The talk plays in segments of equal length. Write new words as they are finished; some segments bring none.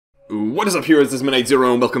What is up, heroes? This is Midnight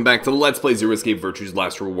Zero, and welcome back to Let's Play Zero Escape Virtue's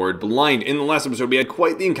Last Reward Blind. In the last episode, we had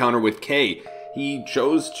quite the encounter with Kay. He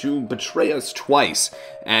chose to betray us twice,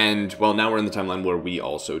 and, well, now we're in the timeline where we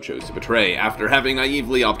also chose to betray, after having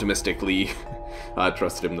naively, optimistically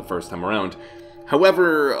trusted him the first time around.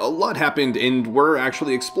 However, a lot happened, and we're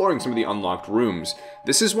actually exploring some of the unlocked rooms.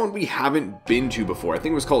 This is one we haven't been to before. I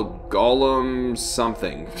think it was called Golem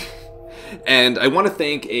something. And I want to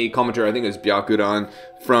thank a commenter, I think it was Byakuran,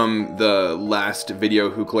 from the last video,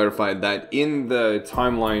 who clarified that in the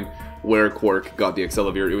timeline where Quark got the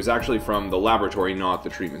Accelavir, it was actually from the laboratory, not the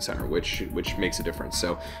treatment center, which makes a difference.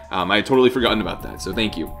 So I had totally forgotten about that, so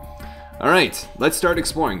thank you. Alright, let's start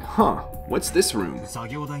exploring. Huh, what's this room?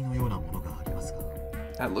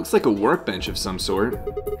 That looks like a workbench of some sort.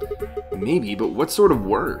 Maybe, but what sort of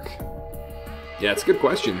work? Yeah, it's a good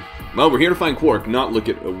question. Well, we're here to find Quark, not look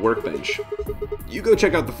at a workbench. You go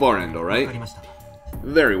check out the far end, alright?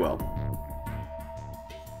 Very well.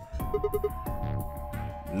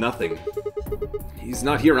 Nothing. He's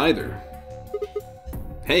not here either.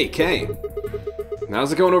 Hey, Kay.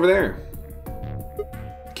 How's it going over there?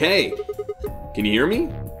 Kay, can you hear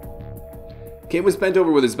me? Kay was bent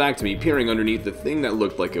over with his back to me, peering underneath the thing that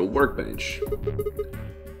looked like a workbench.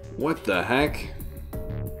 What the heck?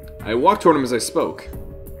 I walked toward him as I spoke.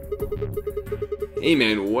 Hey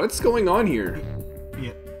man, what's going on here?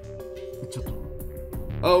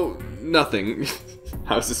 Oh, nothing.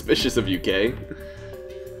 How suspicious of you, Kay.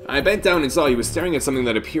 I bent down and saw he was staring at something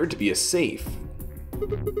that appeared to be a safe.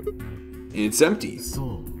 It's empty.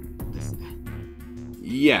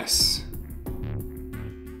 Yes.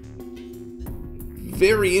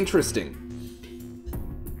 Very interesting.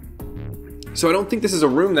 So I don't think this is a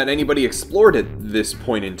room that anybody explored at this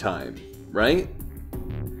point in time, right?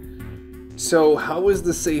 So how is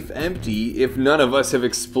the safe empty if none of us have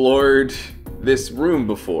explored this room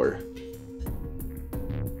before?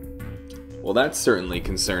 Well, that's certainly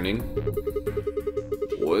concerning.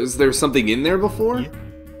 Was there something in there before?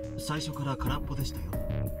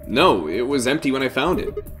 No, it was empty when I found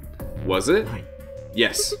it. Was it?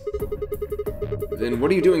 Yes. Then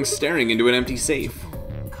what are you doing staring into an empty safe?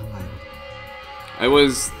 I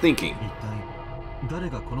was thinking.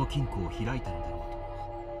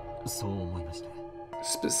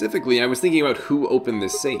 Specifically, I was thinking about who opened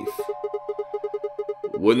this safe.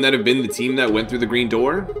 Wouldn't that have been the team that went through the green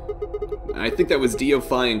door? I think that was Dio,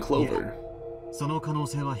 Phi, and Clover.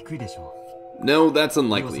 No, that's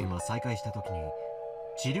unlikely.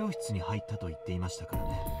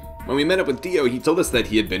 When we met up with Dio, he told us that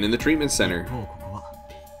he had been in the treatment center.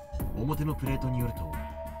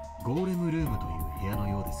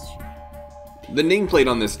 The nameplate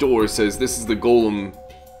on this door says this is the Golem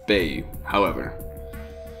Bay, however.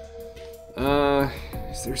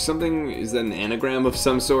 Is there something, is that an anagram of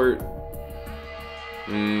some sort?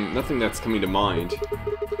 Nothing that's coming to mind.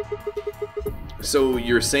 So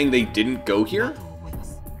you're saying they didn't go here?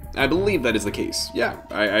 I believe that is the case. Yeah,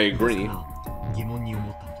 I agree.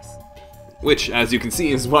 Which, as you can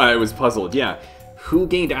see, is why I was puzzled. Yeah, who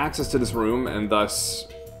gained access to this room and thus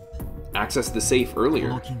accessed the safe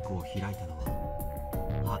earlier?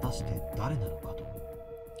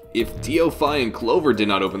 If Dio, Phi, and Clover did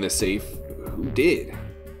not open this safe, who did?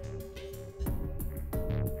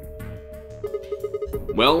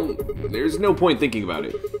 Well, there's no point thinking about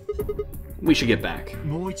it. We should get back.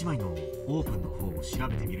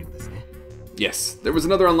 Yes, there was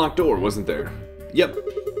another unlocked door, wasn't there? Yep.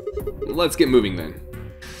 Let's get moving then.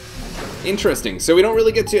 Interesting, so we don't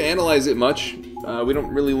really get to analyze it much. We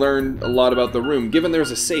don't really learn a lot about the room. Given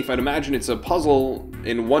there's a safe, I'd imagine it's a puzzle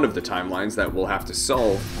in one of the timelines that we'll have to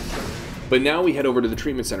solve. But now we head over to the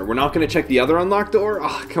treatment center. We're not going to check the other unlocked door?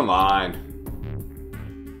 Oh, come on.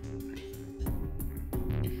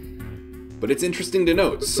 But it's interesting to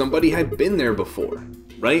note, somebody had been there before,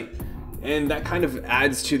 right? And that kind of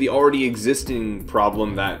adds to the already existing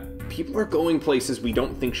problem that people are going places we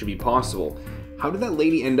don't think should be possible. How did that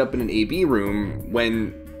lady end up in an AB room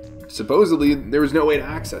when supposedly there was no way to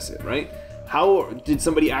access it, right? How did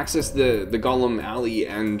somebody access the Golem Alley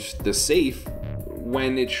and the safe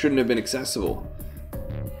when it shouldn't have been accessible?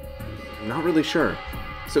 I'm not really sure.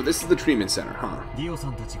 So this is the treatment center, huh?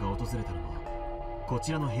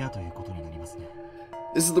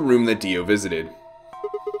 This is the room that Dio visited.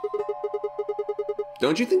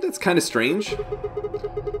 Don't you think that's kind of strange?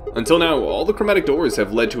 Until now, all the chromatic doors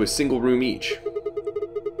have led to a single room each.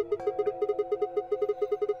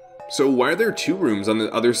 So why are there two rooms on the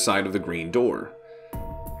other side of the green door?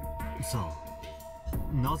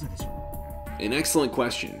 An excellent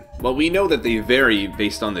question. Well, we know that they vary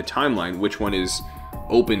based on the timeline, which one is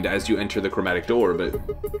opened as you enter the chromatic door,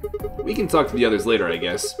 but we can talk to the others later, I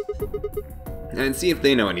guess, and see if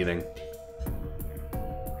they know anything.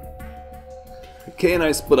 Kay and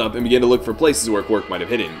I split up and began to look for places where Quark might have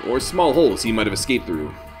hidden, or small holes he might have escaped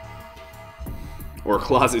through, or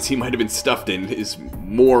closets he might have been stuffed in, is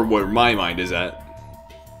more where my mind is at.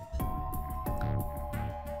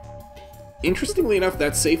 Interestingly enough,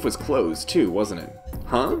 that safe was closed too, wasn't it?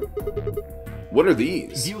 Huh? What are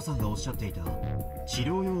these?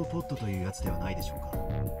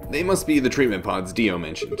 They must be the treatment pods Dio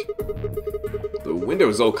mentioned. The window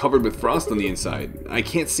is all covered with frost on the inside. I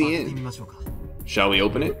can't see in. Shall we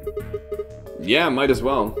open it? Yeah, might as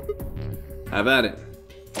well. Have at it.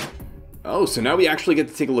 Oh, so now we actually get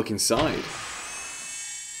to take a look inside.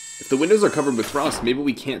 If the windows are covered with frost, maybe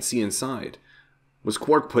we can't see inside. Was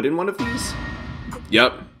Quark put in one of these?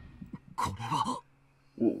 Yep.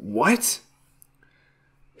 What?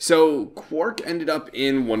 So, Quark ended up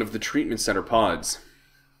in one of the treatment center pods.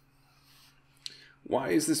 Why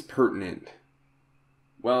is this pertinent?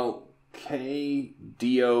 Well, K,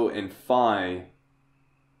 Dio, and Phi...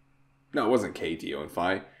 No, it wasn't K, Dio, and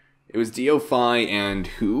Phi. It was Dio, Phi, and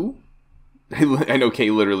who? I know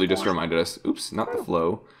K literally just reminded us. Oops, not the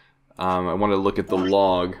flow. I want to look at the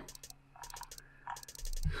log.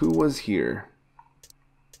 Who was here?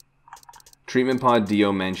 Treatment pod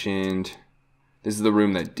Dio mentioned. This is the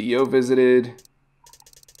room that Dio visited.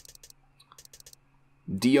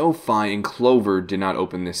 Dio, Phi, and Clover did not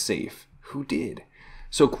open this safe. Who did?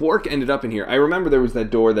 So Quark ended up in here. I remember there was that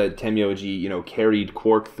door that Temyoji, carried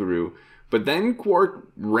Quark through. But then Quark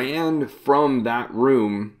ran from that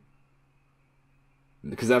room,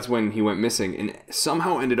 because that's when he went missing, and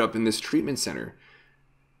somehow ended up in this treatment center.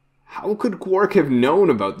 How could Quark have known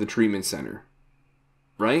about the treatment center?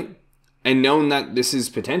 Right? And known that this is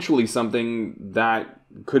potentially something that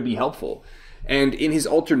could be helpful. And in his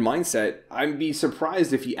altered mindset, I'd be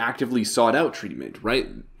surprised if he actively sought out treatment, right?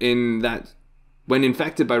 In that, when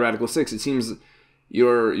infected by Radical 6, it seems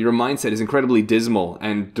your mindset is incredibly dismal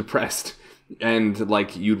and depressed, and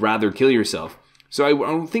like you'd rather kill yourself. So I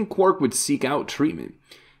don't think Quark would seek out treatment.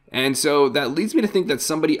 And so that leads me to think that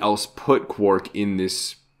somebody else put Quark in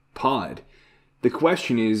this pod. The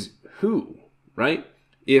question is, who, right?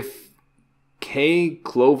 If K,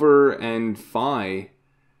 Clover, and Phi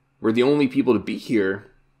were the only people to be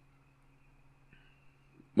here,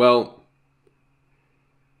 well,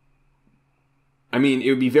 I mean, it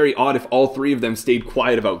would be very odd if all three of them stayed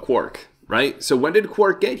quiet about Quark, right? So when did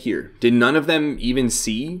Quark get here? Did none of them even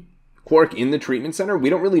see Quark in the treatment center?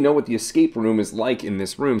 We don't really know what the escape room is like in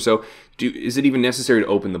this room, so is it even necessary to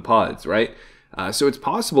open the pods, right? So it's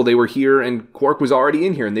possible they were here and Quark was already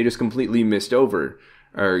in here and they just completely missed over,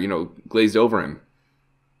 or, glazed over him.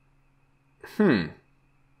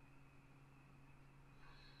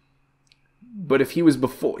 But if he was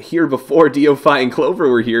here before Dio, Phi, and Clover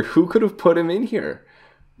were here, who could have put him in here?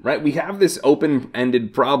 Right? We have this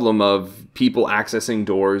open-ended problem of people accessing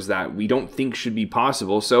doors that we don't think should be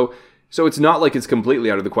possible. So it's not like it's completely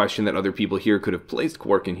out of the question that other people here could have placed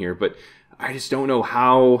Quark in here, but I just don't know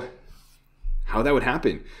how that would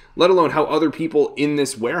happen. Let alone how other people in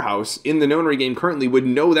this warehouse, in the Nonary game currently, would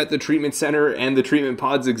know that the treatment center and the treatment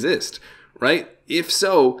pods exist, right? If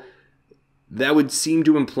so, that would seem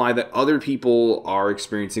to imply that other people are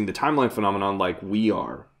experiencing the timeline phenomenon like we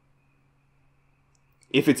are.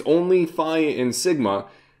 If it's only Phi and Sigma,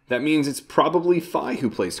 that means it's probably Phi who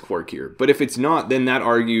placed Quark here. But if it's not, then that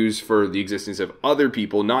argues for the existence of other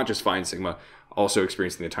people, not just Phi and Sigma, also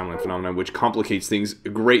experiencing the timeline phenomenon, which complicates things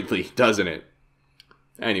greatly, doesn't it?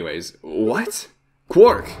 Anyways, what?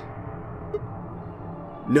 Quark!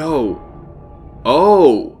 No.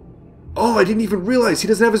 Oh, I didn't even realize he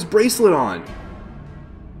doesn't have his bracelet on.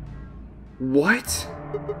 What?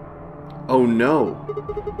 Oh no.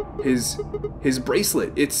 His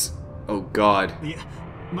bracelet, it's... Oh god.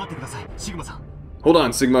 Hold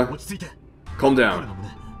on, Sigma. Calm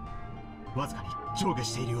down.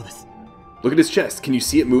 Look at his chest. Can you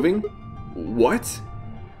see it moving? What?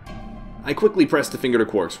 I quickly pressed a finger to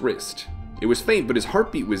Quark's wrist. It was faint, but his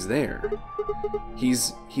heartbeat was there.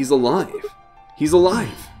 He's alive. He's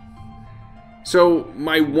alive. So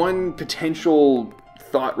my one potential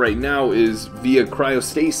thought right now is via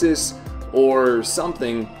cryostasis or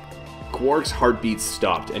something, Quark's heartbeat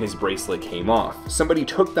stopped and his bracelet came off. Somebody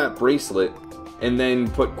took that bracelet and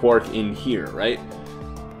then put Quark in here, right?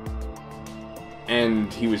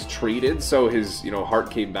 And he was treated, so his,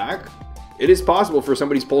 heart came back. It is possible for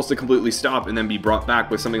somebody's pulse to completely stop and then be brought back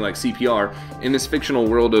with something like CPR. In this fictional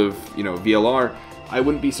world of, VLR, I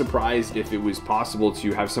wouldn't be surprised if it was possible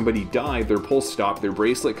to have somebody die, their pulse stop, their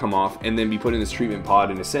bracelet come off, and then be put in this treatment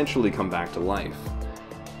pod and essentially come back to life.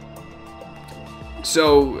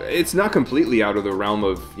 So, it's not completely out of the realm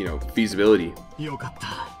of, you know, feasibility.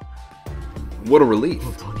 What a relief.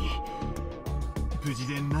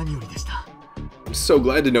 I'm so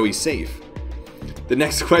glad to know he's safe. The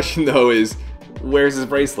next question, though, is where's his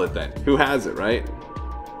bracelet then? Who has it, right?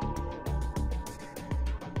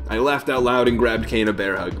 I laughed out loud and grabbed Kay in a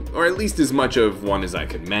bear hug, or at least as much of one as I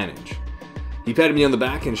could manage. He patted me on the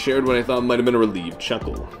back and shared what I thought might have been a relieved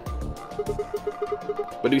chuckle.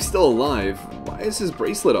 But if he's still alive, why is his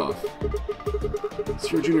bracelet off?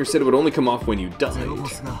 Zero Jr. said it would only come off when you died.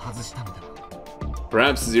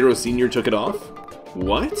 Perhaps Zero Sr. took it off?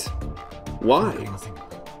 What? Why?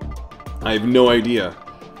 I have no idea.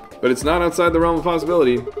 But it's not outside the realm of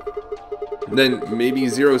possibility. Then maybe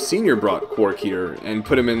Zero Sr. brought Quark here and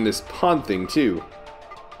put him in this pod thing too.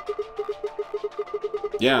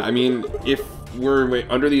 Yeah, I mean, if we're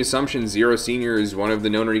under the assumption Zero Sr. is one of the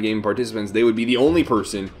Nonary game participants, they would be the only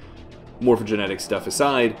person, morphogenetic stuff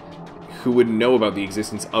aside, who would know about the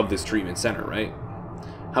existence of this treatment center, right?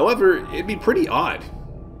 However, it'd be pretty odd,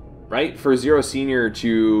 right, for Zero Sr.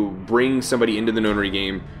 to bring somebody into the Nonary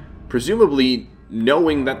game, presumably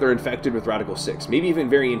knowing that they're infected with Radical 6, maybe even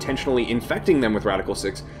very intentionally infecting them with Radical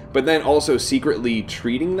 6, but then also secretly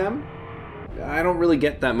treating them? I don't really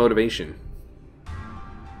get that motivation.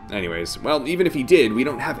 Anyways, well, even if he did, we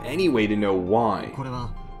don't have any way to know why.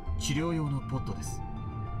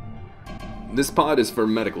 This pod is for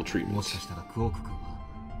medical treatment.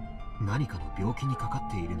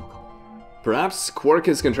 Perhaps Quark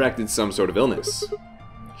has contracted some sort of illness.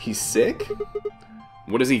 He's sick?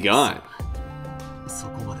 What has he got?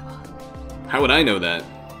 How would I know that?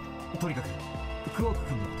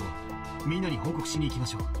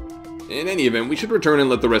 In any event, we should return and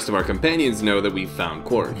let the rest of our companions know that we've found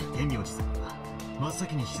Quark.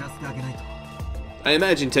 I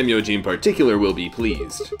imagine Temyoji in particular will be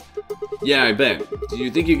pleased. Yeah, I bet. Do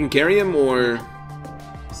you think you can carry him, or...?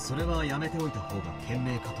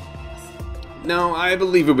 No, I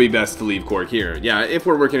believe it would be best to leave Quark here. Yeah, if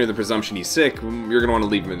we're working under the presumption he's sick, you're going to want to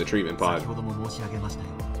leave him in the treatment pod.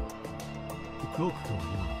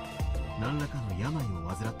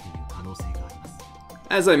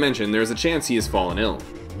 As I mentioned, there's a chance he has fallen ill.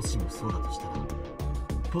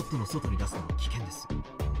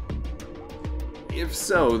 If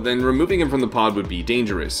so, then removing him from the pod would be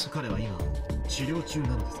dangerous.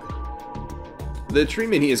 The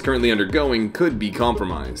treatment he is currently undergoing could be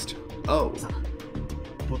compromised. Oh.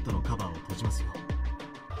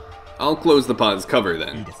 I'll close the pod's cover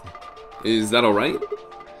then. Is that alright?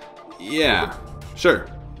 Yeah, sure.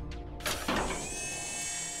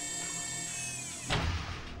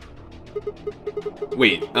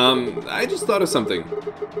 Wait, I just thought of something.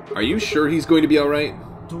 Are you sure he's going to be alright?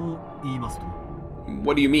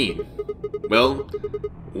 What do you mean? Well,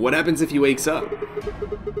 what happens if he wakes up?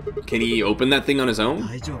 Can he open that thing on his own?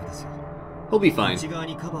 He'll be fine.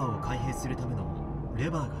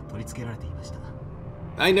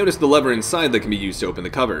 I noticed the lever inside that can be used to open the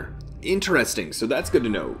cover. Interesting, so that's good to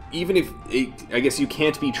know. Even if, I guess you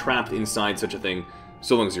can't be trapped inside such a thing,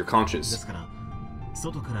 so long as you're conscious.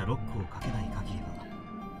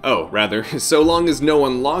 Oh, rather, so long as no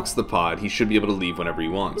one locks the pod, he should be able to leave whenever he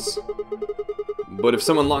wants. But if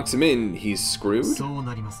someone locks him in, he's screwed?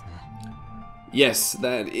 Yes,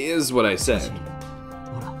 that is what I said.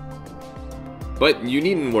 But you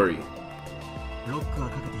needn't worry.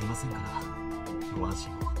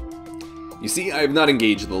 You see, I have not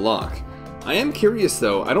engaged the lock. I am curious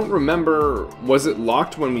though, I don't remember, was it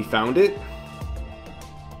locked when we found it?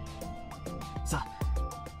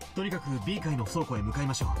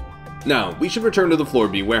 Now, we should return to the Floor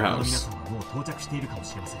B warehouse.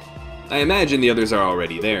 I imagine the others are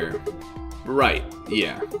already there. Right,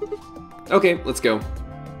 yeah. Okay, let's go.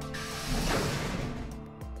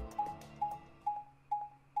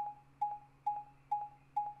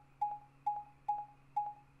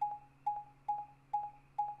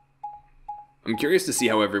 I'm curious to see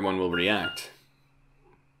how everyone will react.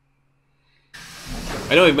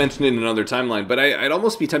 I know I've mentioned it in another timeline, but I'd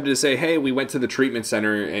almost be tempted to say, hey, we went to the treatment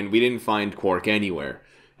center and we didn't find Quark anywhere.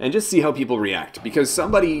 And just see how people react, because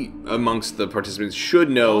somebody amongst the participants should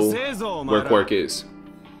know where Quark is.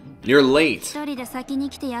 You're late. You're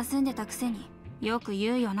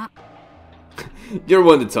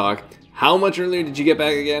one to talk. How much earlier did you get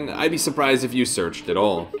back again? I'd be surprised if you searched at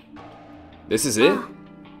all. This is it?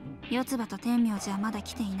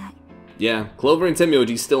 Yeah, Clover and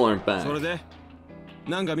Temyoji still aren't back.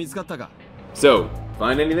 So,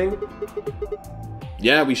 find anything?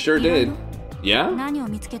 Yeah, we sure did. Yeah? 何を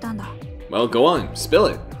見つけたんだ? Well, go on, spill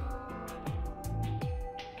it.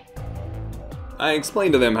 I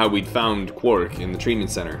explained to them how we'd found Quark in the treatment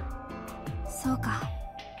center. そうか.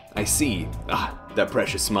 I see. Ah, that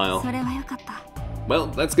precious smile. それはよかった.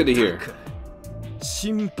 Well, that's good to hear.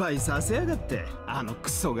 心配させやがって、あのク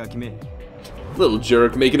ソガキめ。 Little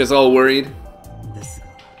jerk, making us all worried. ですが。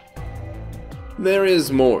 There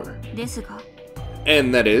is more. ですが.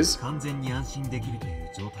 And that is, 完全に安心できるとい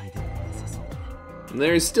う状態ではなさそうだね。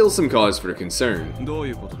 there's still some cause for concern. どう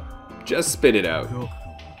いうことだ? Just spit it out. クオーク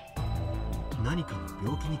君は何かの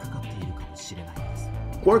病気にかかっているかもしれないんです。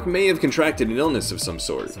 Quark may have contracted an illness of some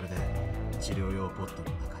sort. それで治療用ポット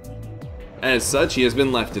の中に。 As such, he has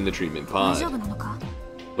been left in the treatment 大 pod. 丈夫なのか?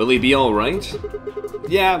 Will he be alright?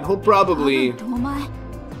 Yeah, he'll probably... お前.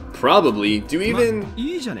 Probably do even...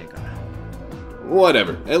 いいじゃねえか。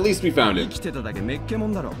 Whatever. At least we found 生 him. きてただけめっけも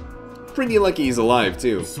んだろ。 Pretty lucky he's alive,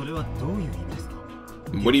 too. それはどういう意味ですか?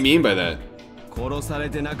 What do you mean by that? 殺され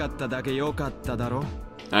てなかっただけ良かっただろ?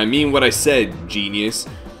 I mean what I said, genius.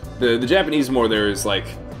 The Japanese more there is like...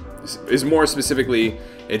 is more specifically...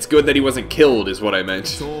 It's good that he wasn't killed is what I meant.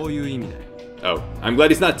 そういう意味だよ。 Oh, I'm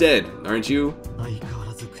glad he's not dead, aren't you? 相変わ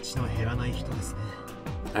らず口の減らない人ですね。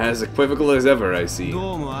 As equivocal as ever, I see.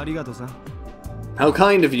 どうもありがとうさ。 How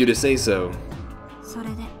kind of you to say so. それ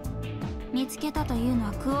で見つけたというの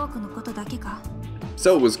はクオークのことだけか?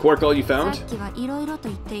 So, was Quark all you さ found? っきはいろいろと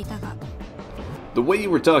言っていたが. The way you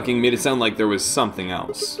were talking made it sound like there was something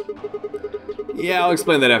else. Yeah, I'll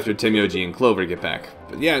explain that after Temyoji and Clover get back.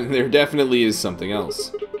 But yeah, there definitely is something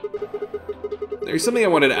else. There's something I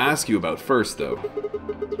wanted to ask you about first, though.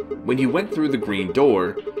 When you went through the green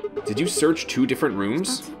door, did you search 2 different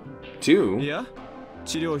rooms? 2? いや、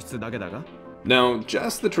治療室だけだが? No,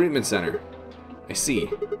 just the treatment center. I see.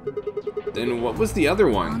 Then what was the other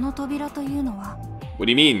あ one? の扉というのは? What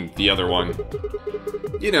do you mean, the other one?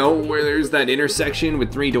 You know, where there's that intersection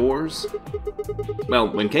with 3 doors? Well,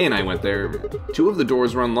 when Kay and I went there, 2 of the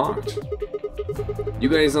doors were unlocked. You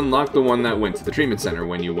guys unlocked the one that went to the treatment center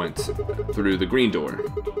when you went through the green door.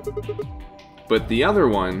 But the other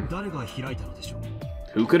one, 誰が開いたのでしょ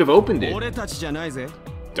う? who could have opened it? 俺たちじゃないぜ。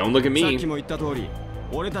 Don't look at さっ me. きも言った通り、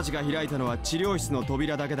俺たちが開いたのは治療室の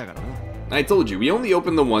扉だけだからな。 I told you, we only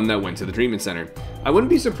opened the one that went to the treatment center. I wouldn't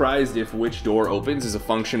be surprised if which door opens is a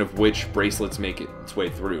function of which bracelets make its way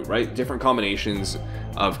through, right? Different combinations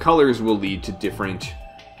of colors will lead to different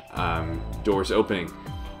doors opening.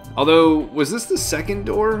 Although, was this the second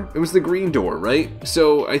door? It was the green door, right?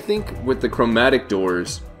 So I think with the chromatic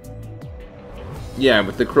doors... Yeah,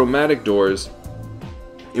 with the chromatic doors,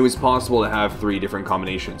 it was possible to have 3 different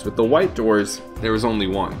combinations. With the white doors, there was only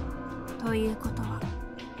 1. ということは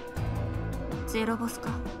ゼロボスか?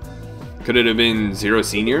 Could it have been Zero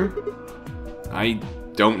Senior? I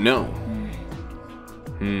don't know.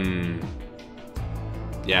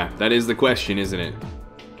 Yeah, that is the question, isn't it?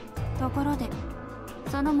 ところで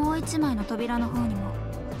そのもう1枚の扉の方にも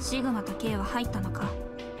シグマと K は入ったのか?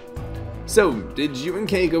 So, did you and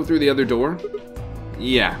Kay go through the other door?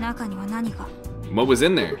 Yeah. 中には何か? What was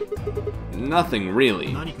in there? Nothing,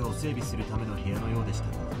 really. 何かを整備するための部屋のようでした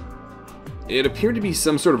が。 It appeared to be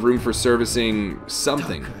some sort of room for servicing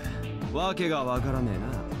something. わけがわからね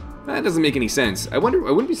えな。 That doesn't make any sense. I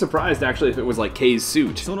wouldn't be surprised actually if it was like Kay's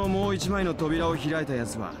suit. そのもう1枚の扉を開いたや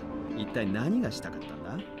つは一体何がしたかったん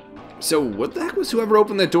だ? So, what the heck was whoever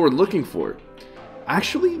opened that door looking for?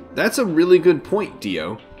 Actually, that's a really good point,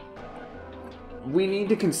 Dio. We need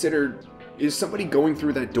to consider, is somebody going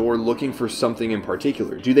through that door looking for something in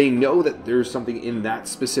particular? Do they know that there's something in that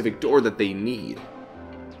specific door that they need?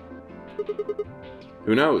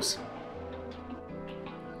 Who knows?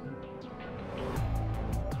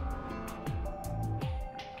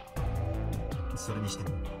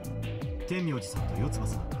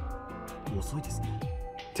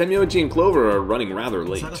 Tenmyoji and Clover are running rather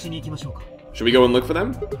late. Should we go and look for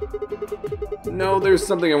them? No, there's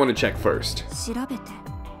something I want to check first. 調べて?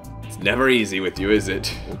 It's never easy with you, is it?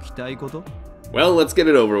 起きたいこと? Well, let's get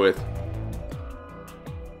it over with.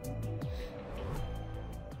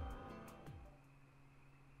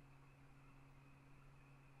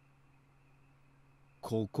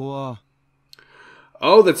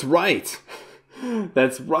 Oh, that's right.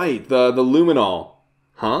 That's right. The luminol.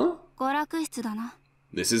 Huh? 娯楽室だな.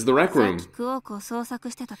 This is the rec さっ room. きクオークを捜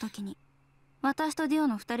索してた時に私とディオ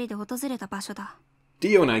の2人で訪れた場所だ.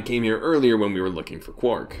 Dio and I came here earlier when we were looking for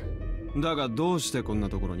Quark. だがどうしてこんな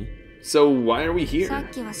ところに? So why are we さ here?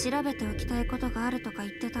 っきは調べておきたいことがあるとか言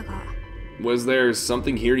ってたが Was there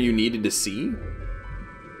something here you needed to see?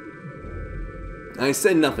 I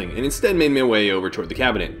said nothing and instead made my way over toward the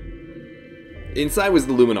cabinet. Inside was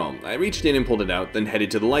the luminol. I reached in and pulled it out, then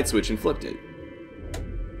headed to the light switch and flipped it.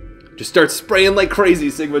 Just start spraying like crazy,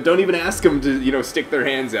 Sigma. Don't even ask them to, you know, stick their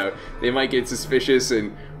hands out. They might get suspicious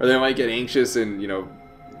or they might get anxious and, you know,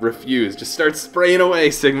 refuse. Just start spraying away,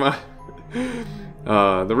 Sigma.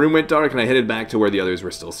 The room went dark and I headed back to where the others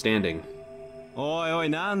were still standing.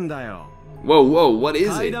 Whoa, what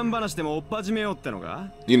is it?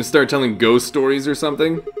 You gonna start telling ghost stories or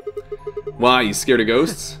something? Why, you scared of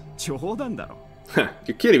ghosts?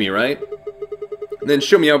 You're kidding me, right? Then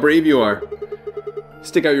show me how brave you are.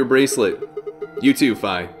 Stick out your bracelet. You too,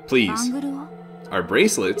 Fi, please. Our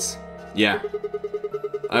bracelets? Yeah.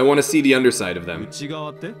 I want to see the underside of them.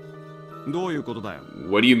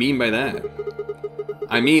 What do you mean by that?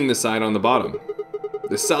 I mean the side on the bottom.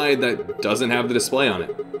 The side that doesn't have the display on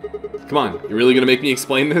it. Come on, you're really gonna make me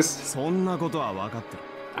explain this?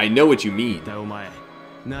 I know what you mean.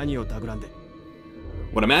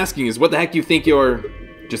 What I'm asking is, what the heck do you think you're...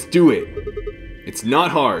 Just do it. It's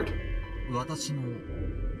not hard.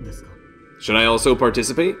 Should I also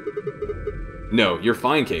participate? No, you're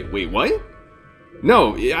fine, Kate. Wait, what?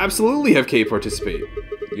 No, you absolutely have Kate participate.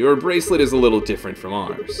 Your bracelet is a little different from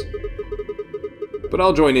ours. But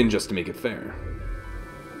I'll join in just to make it fair.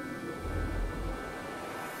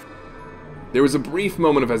 There was a brief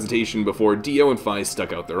moment of hesitation before Dio and Fi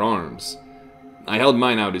stuck out their arms. I held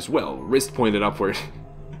mine out as well, wrist pointed upward.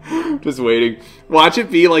 Just waiting. Watch it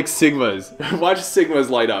be like Sigma's. Watch Sigma's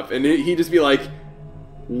light up, and he'd just be like,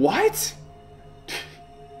 what?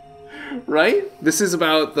 Right? This is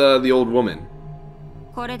about the old woman.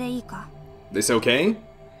 This okay?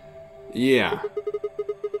 Yeah.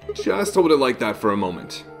 Just hold it like that for a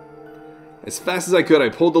moment. As fast as I could, I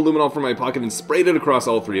pulled the luminol from my pocket and sprayed it across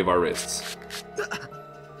all three of our wrists.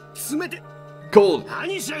 Cold!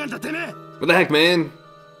 What the heck, man?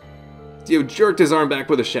 Dio jerked his arm back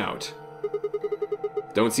with a shout.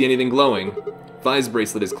 Don't see anything glowing. Fi's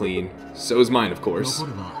bracelet is clean. So is mine, of course.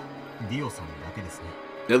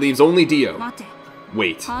 That leaves only Dio.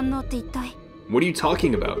 Wait. What are you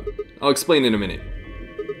talking about? I'll explain in a minute.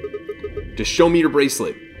 Just show me your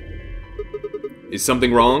bracelet. Is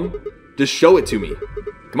something wrong? Just show it to me.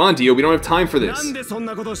 Come on, Dio, we don't have time for this.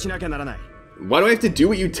 Why do I have to do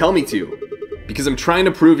what you tell me to? Because I'm trying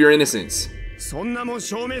to prove your innocence.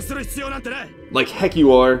 Like heck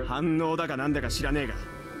you are. I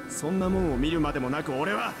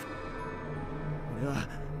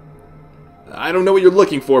don't know what you're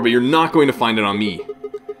looking for, but you're not going to find it on me.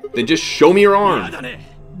 Then just show me your arm.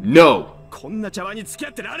 No.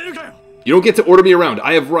 You don't get to order me around.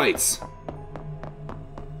 I have rights.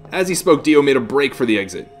 As he spoke, Dio made a break for the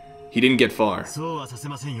exit. He didn't get far.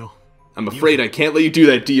 I'm afraid I can't let you do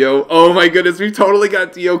that, Dio. Oh my goodness, we totally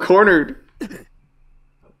got Dio cornered.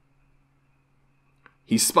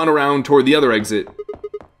 He spun around toward the other exit.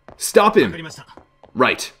 Stop him!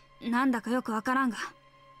 Right. Don't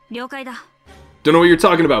know what you're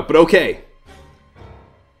talking about, but okay.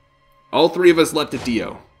 All three of us leapt at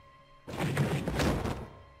Dio.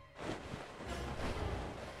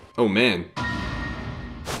 Oh man.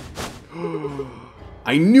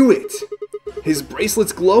 I knew it! His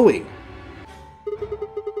bracelet's glowing.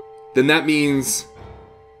 Then that means...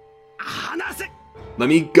 Let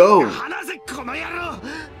me go!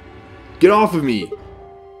 Get off of me!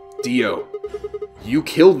 Dio, you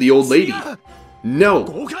killed the old lady.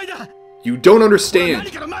 No! You don't understand.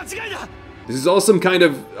 This is all some kind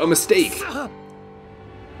of a mistake.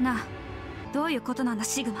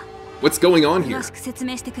 What's going on here?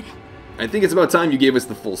 I think it's about time you gave us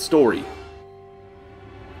the full story.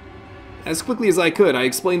 As quickly as I could, I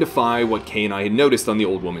explained to Fi what Kay and I had noticed on the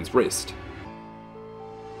old woman's wrist.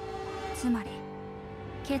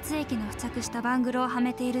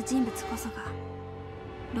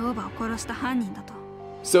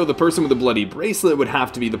 So the person with the bloody bracelet would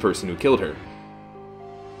have to be the person who killed her.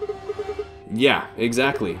 Yeah,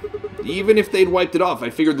 exactly. Even if they'd wiped it off,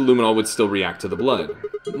 I figured the luminol would still react to the blood.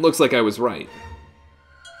 Looks like I was right.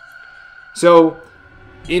 So,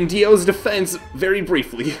 in Dio's defense, very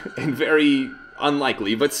briefly, and very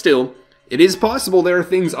unlikely, but still, it is possible there are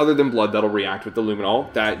things other than blood that'll react with the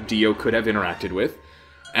luminol that Dio could have interacted with,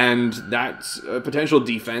 and that's a potential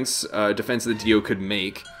defense that Dio could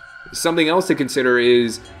make. Something else to consider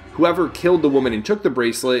is whoever killed the woman and took the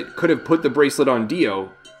bracelet could have put the bracelet on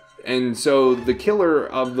Dio, and so the killer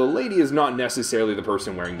of the lady is not necessarily the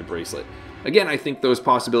person wearing the bracelet. Again, I think those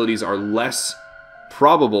possibilities are less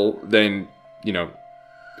probable than, you know,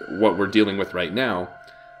 what we're dealing with right now,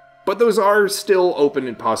 but those are still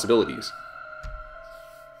open possibilities.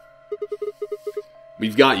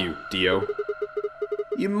 We've got you, Dio.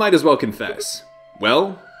 You might as well confess.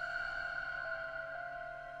 Well,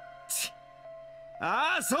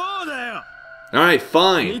 Alright,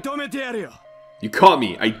 fine. 認めてやるよ。 You caught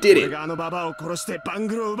me. I did 俺 it. があのババアを殺してバン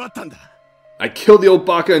グルを奪ったんだ。 I killed the old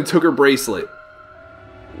baka and took her bracelet.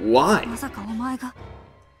 Why? まさかお前が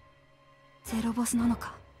ゼロボスなの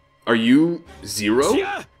か。 Are you Zero? 違う。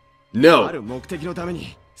あ No. る目的のため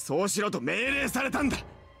にそうしろと命令されたんだ。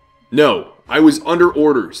 No. I was under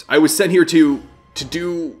orders. I was sent here to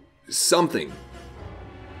do something.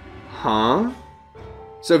 Huh?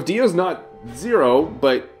 So if Dio's not Zero,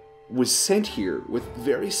 but was sent here with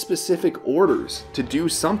very specific orders to do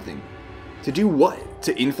something. To do what?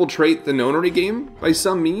 To infiltrate the Nonori game by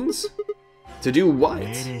some means? To do what?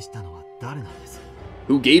 命令したのは誰なんです？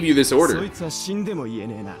 Who gave you this そ order? いつは死んでも言え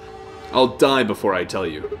ねえな。 I'll die before I tell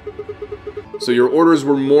you. So your orders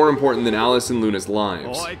were more important than Alice and Luna's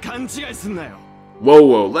lives. おい勘違いすんなよ。 Whoa,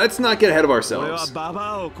 whoa, let's not get ahead of 俺は ourselves. ババ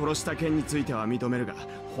アを殺した件については認めるが、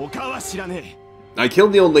他は知らね I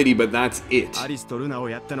killed the old lady, but that's it. え。アリスとルナを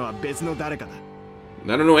やったのは別の誰かだ。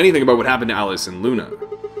 I don't know anything about what happened to Alice and Luna.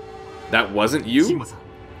 That wasn't シン you? マさん、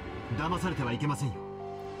騙されてはいけませんよ。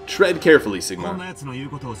 Tread carefully, こんな Sigma. 奴の言う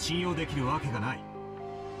ことを信用できるわけがない。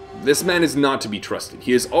 This man is not to be trusted.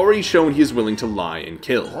 He has already shown he is willing to lie and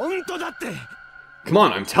kill. 本当だって。 Come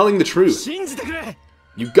on, I'm telling the truth. 信じてくれ。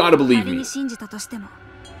 You gotta believe 仮 me. に信じたとしても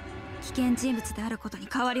危険人物であることに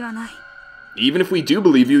変わりはない。 Even if we do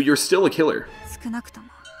believe you, you're still a killer. 少なくとも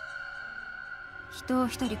人を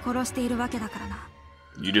一人殺しているわけだからな。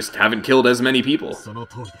 You just haven't killed as many people. その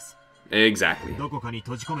通りです。 Exactly. どこかに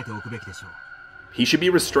閉じ込めておくべきでしょう。 He should be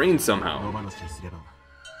restrained 野 somehow. 放しにすれば、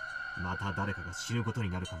また誰かが死ぬこと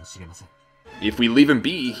になるかもしれません。 If we leave him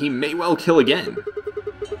be, he may well kill again.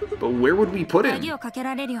 But where would we put 鍵 him? をかけ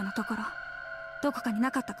られるようなところどこかに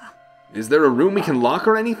なかったか。 Is there a room we can lock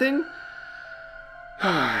or anything?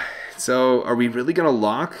 So, are we really gonna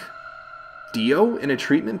lock Dio in a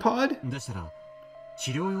treatment pod? でしたら、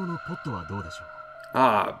治療用のポットはどうでしょ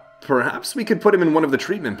Perhaps we could put him in one of the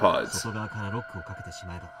treatment う。 pods. 外側からロックをかけてし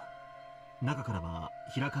まえば、中からは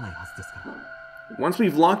開かないはずですから。 Once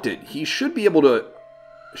we've locked it, he should be able to...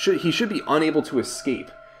 he should be unable to escape.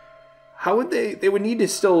 How would they... They would need to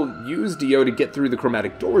still use Dio to get through the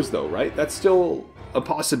chromatic doors, though, right? That's still a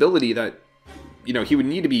possibility that, you know, he would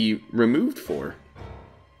need to be removed for.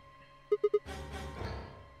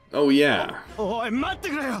 Oh, yeah. おい待って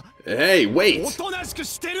くれよ。 Hey, お wait! となしく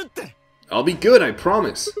してるって。 I'll be good, I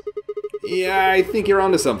promise. Yeah, I think you're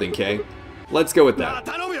onto something, Kay. Let's go with なあ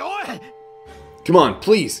that. 頼むよおい。 Come on,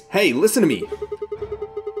 please. Hey, listen to me.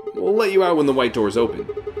 We'll let you out when the white doors open.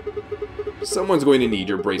 Someone's going to need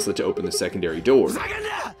your bracelet to open the secondary door. ふざけん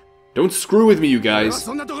な。 Don't screw with me, you 俺は guys.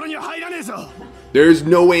 そんなところには入らねえぞ。 There's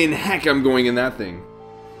no way in heck I'm going in that thing.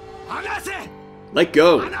 離せ。 Let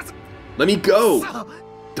go. 離せ。 Let me go. さ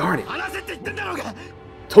Darn it. 離せって言ってんだろうが。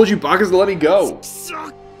 Told you Baka's to let me go. くそ。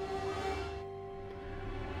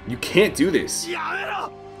 You can't do this. やめ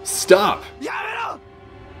ろ。 Stop. や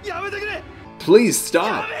めろ。やめてくれ。 Please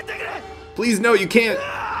や stop. めてくれ。 Please, no, you can't.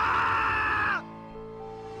 あ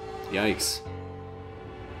ー Yikes.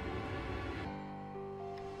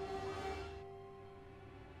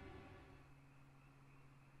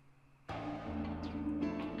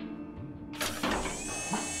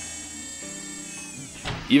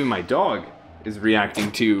 Even my dog is reacting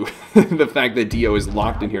to the fact that Dio is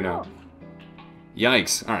locked in here now.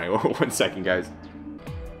 Yikes. Alright, 1 second, guys.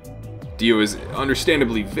 Dio is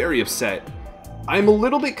understandably very upset. I'm a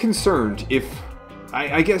little bit concerned if...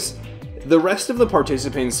 I guess the rest of the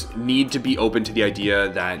participants need to be open to the idea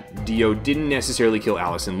that Dio didn't necessarily kill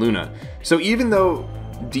Alice and Luna. So even though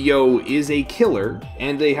Dio is a killer,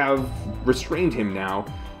 and they have restrained him now,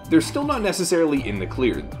 they're still not necessarily in the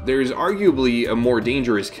clear. There's arguably a more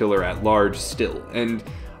dangerous killer at large still, and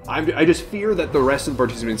I just fear that the rest of the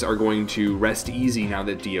participants are going to rest easy now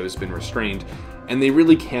that Dio's been restrained, and they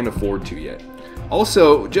really can't afford to yet.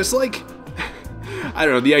 Also, just like, I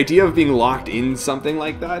don't know, the idea of being locked in something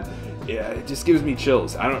like that, yeah, it just gives me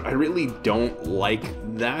chills. I really don't like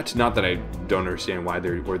that. Not that I don't understand why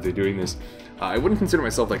they're doing this. I wouldn't consider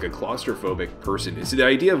myself like a claustrophobic person. It's the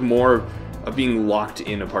idea of more of being locked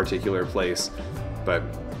in a particular place. But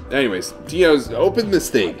anyways, Dio's open this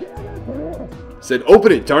thing. Said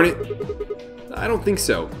open it, darn it. I don't think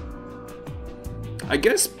so. I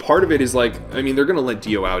guess part of it is like, I mean, they're gonna let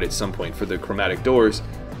Dio out at some point for the chromatic doors.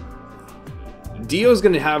 Dio's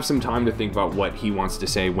gonna have some time to think about what he wants to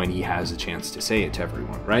say when he has a chance to say it to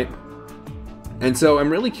everyone, right? And so I'm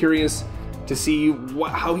really curious to see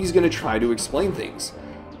how he's gonna try to explain things.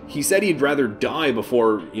 He said he'd rather die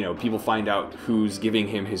before, you know, people find out who's giving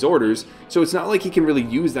him his orders, so it's not like he can really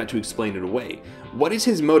use that to explain it away. What is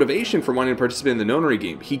his motivation for wanting to participate in the Nonori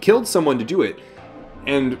game? He killed someone to do it.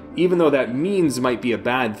 And even though that means might be a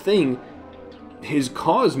bad thing, his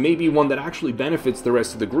cause may be one that actually benefits the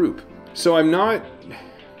rest of the group. So I'm not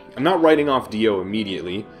writing off Dio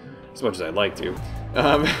immediately, as much as I'd like to.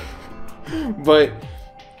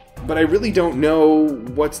 But I really don't know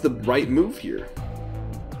what's the right move here.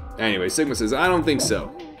 Anyway, Sigma says, I don't think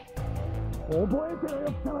so.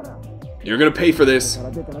 You're gonna pay for this.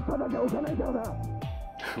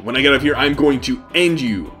 When I get up here, I'm going to end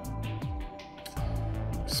you.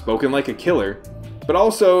 Spoken like a killer, but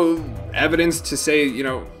also evidence to say, you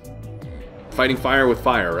know, fighting fire with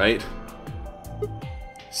fire, right?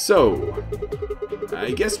 So,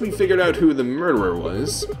 I guess we figured out who the murderer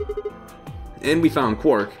was. And we found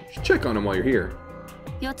Quark. Should check on him while you're here.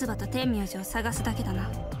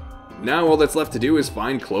 Now all that's left to do is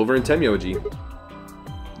find Clover and Tenmyoji.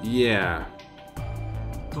 Yeah.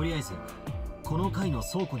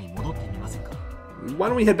 Why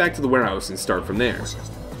don't we head back to the warehouse and start from there?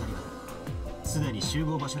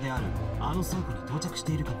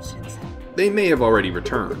 They may have already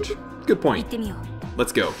returned. Good point.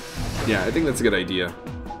 Let's go. Yeah, I think that's a good idea.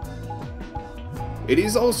 It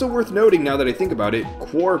is also worth noting, now that I think about it,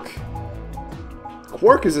 Quark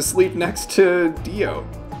is asleep next to Dio.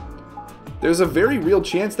 There's a very real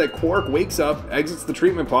chance that Quark wakes up, exits the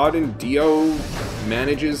treatment pod, and Dio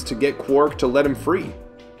manages to get Quark to let him free.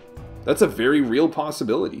 That's a very real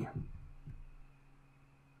possibility.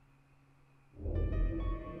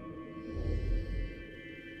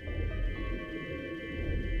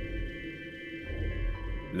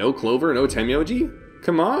 No Clover, no Tenmyoji?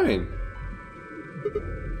 Come on!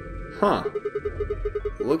 Huh.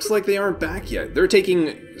 Looks like they aren't back yet. They're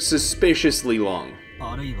taking suspiciously long.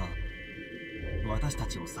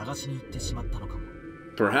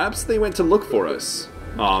 Perhaps they went to look for us.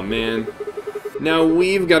 Aw, man. Now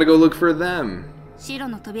we've got to go look for them.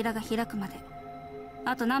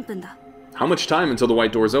 How much time until the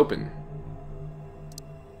white doors open?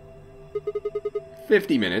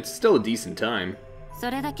 50 minutes. Still a decent time.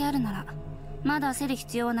 Then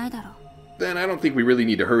I don't think we really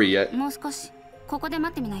need to hurry yet. Why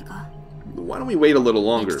don't we wait a little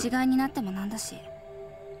longer?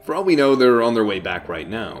 For all we know, they're on their way back right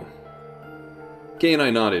now. Kay and I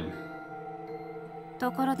nodded.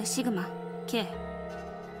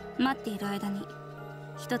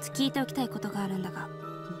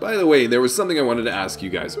 By the way, there was something I wanted to ask you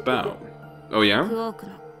guys about. Oh yeah?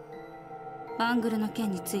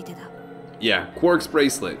 Yeah, Quark's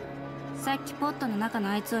bracelet.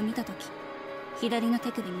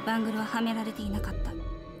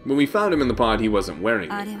 When we found him in the pod, he wasn't wearing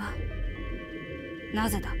it.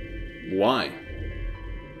 Why?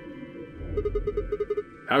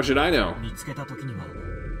 How should I know?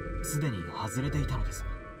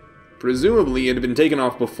 Presumably it had been taken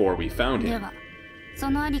off before we found him.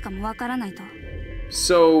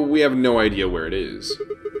 So we have no idea where it is.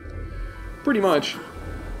 Pretty much.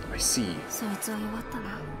 I see.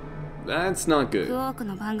 That's not good.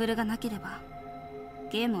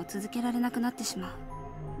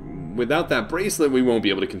 Without that bracelet, we won't be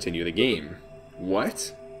able to continue the game.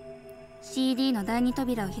 What?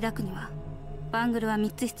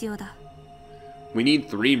 We need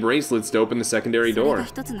 3 bracelets to open the secondary door.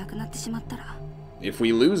 If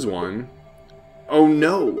we lose one... Oh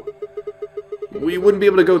no! We wouldn't be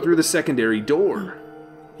able to go through the secondary door.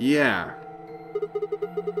 Yeah.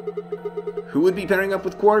 Who would be pairing up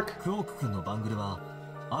with Quark?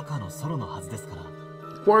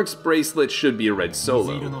 Quark's bracelet should be a red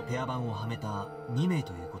solo.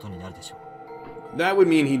 That would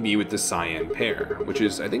mean he'd be with the cyan pair, which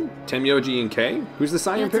is, I think, Tenmyoji and Kay? Who's the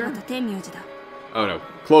cyan pair? Oh no,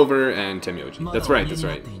 Clover and Tenmyoji. That's right, that's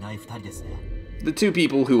right. The 2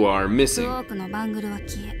 people who are missing.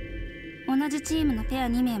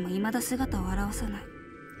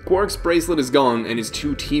 Quark's bracelet is gone and his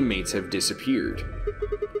 2 teammates have disappeared.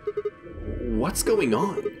 What's going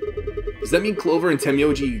on? Does that mean Clover and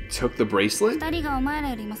Tenmyoji took the bracelet?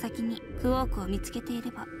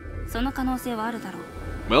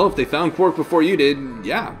 Well, if they found Quark before you did,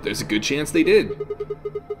 yeah, there's a good chance they did.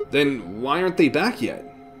 Then why aren't they back yet?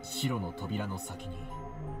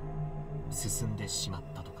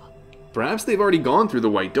 Perhaps they've already gone through the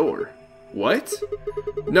white door. What?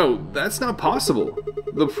 No, that's not possible.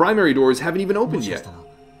 The primary doors haven't even opened yet.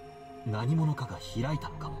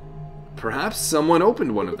 Perhaps someone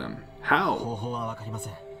opened one of them. How?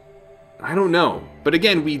 I don't know. But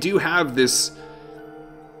again, we do have this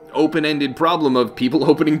open-ended problem of people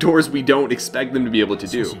opening doors we don't expect them to be able to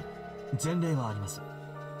do.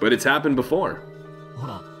 But it's happened before.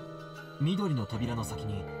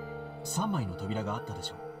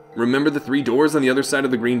 Remember the 3 doors on the other side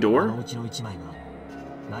of the green あ door? のうちの1枚が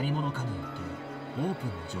何者かによってオープン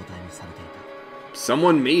の状態にされていた。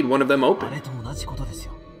 Someone made one of them あ open. れと同じことです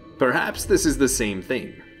よ。 Perhaps this is the same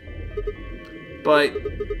thing. But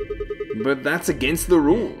that's against the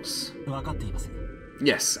rules. 分かっています。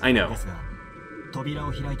 Yes, I know. ですが、扉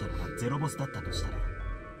を開いたのがゼロボスだったとしたら、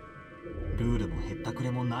ルールもへったく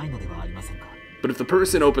れもないのではありませんか。 But if the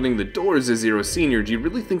person opening the doors is Zero Senior, do you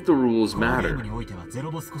really think the rules このゲー matter? ムにおいてはゼロ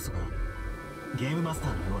ボスこそがゲームマスター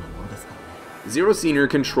のようなものですからね。 Zero Senior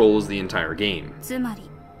controls the entire game. つまり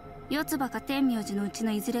四つ葉か天明寺のうち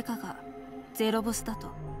のいずれかがゼロボスだと。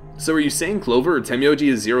 So are you saying Clover or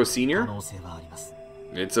Temyoji is Zero 可 Senior? 能性はあります。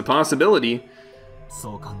 It's a possibility.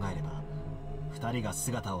 そう考えれば、二人が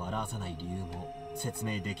姿を現さない理由も説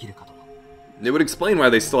明できるかと。 It would explain why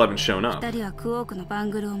they still haven't shown up. 二人はクオークのバン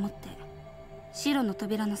グルを持って白の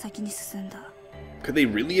扉の先に進んだ。 Could they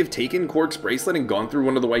really have taken Quark's bracelet and gone through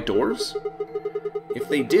one of the white doors? If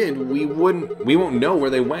they did, we won't know where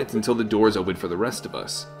they went until the doors opened for the rest of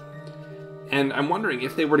us. And I'm wondering,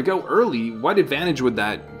 if they were to go early, what advantage would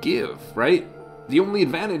that give, right? The only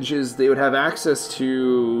advantage is they would have access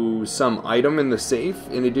to some item in the safe,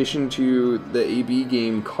 in addition to the AB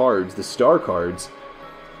game cards, the star cards,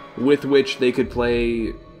 with which they could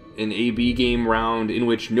play an AB game round in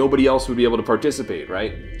which nobody else would be able to participate,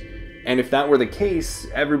 right? And if that were the case,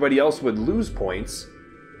 everybody else would lose points,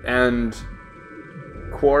 and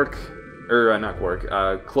Clover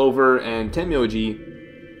and Temyoji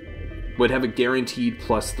would have a guaranteed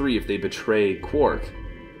 +3 if they betray Quark.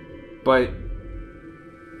 But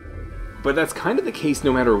that's kind of the case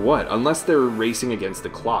no matter what, unless they're racing against the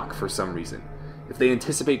clock for some reason. If they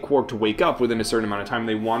anticipate Quark to wake up within a certain amount of time,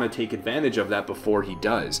 they want to take advantage of that before he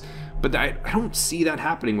does. But I don't see that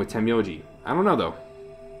happening with Temyoji. I don't know, though.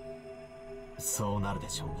 そうなるで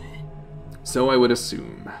しょうね。 So I would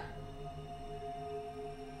assume.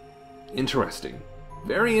 Interesting.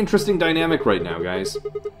 Very interesting dynamic right now, guys.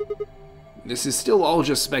 This is still all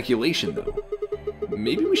just speculation, though.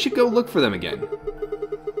 Maybe we should go look for them again.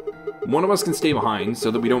 One of us can stay behind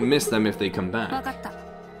so that we don't miss them if they come わ back. かった。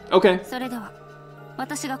 Okay, それでは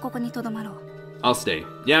私がここにとどまろう。 I'll stay.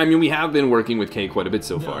 Yeah, I mean, we have been working with Kay quite a bit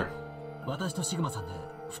so では far. 私とシグマさんで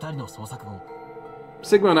二人の捜索を。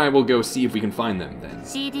 Sigma and I will go see if we can find them then.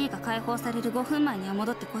 CD が解放される5分前には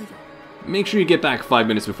戻ってこいよ。 Make sure you get back 5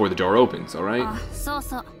 minutes before the door opens, alright? あ、そう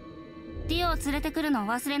そう。ディオを連れてくるのを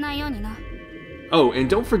忘れないようにな。 Oh,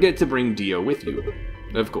 and don't forget to bring Dio with you.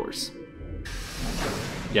 Of course.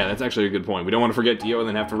 Yeah, that's actually a good point. We don't want to forget Dio and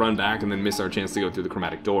then have to run back and then miss our chance to go through the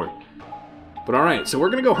chromatic door. But alright, so we're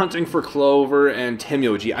going to go hunting for Clover and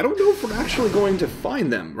Temyoji. I don't know if we're actually going to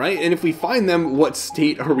find them, right? And if we find them, what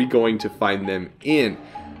state are we going to find them in?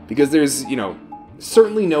 Because there's, you know,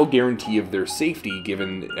 certainly no guarantee of their safety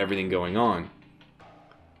given everything going on.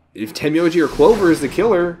 If Temyoji or Clover is the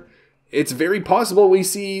killer, it's very possible we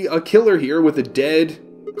see a killer here with a dead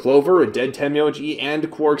Clover, a dead Temyoji,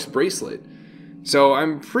 and Quark's bracelet. So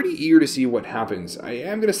I'm pretty eager to see what happens. I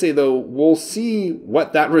am going to say, though, we'll see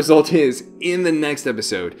what that result is in the next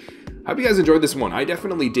episode. Hope you guys enjoyed this one. I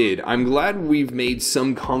definitely did. I'm glad we've made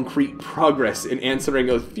some concrete progress in answering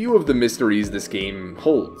a few of the mysteries this game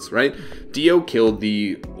holds, right? Dio killed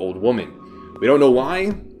the old woman. We don't know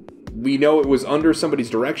why. We know it was under somebody's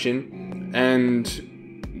direction,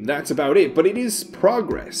 and that's about it. But it is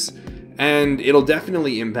progress. And it'll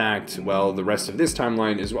definitely impact, well, the rest of this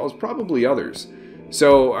timeline as well as probably others.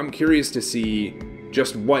 So I'm curious to see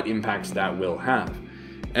just what impacts that will have.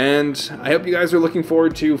 And I hope you guys are looking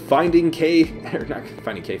forward to finding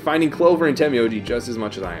finding Clover and Temyoji just as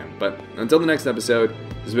much as I am. But until the next episode,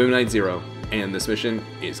 this has been Night Zero, and this mission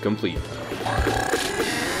is complete.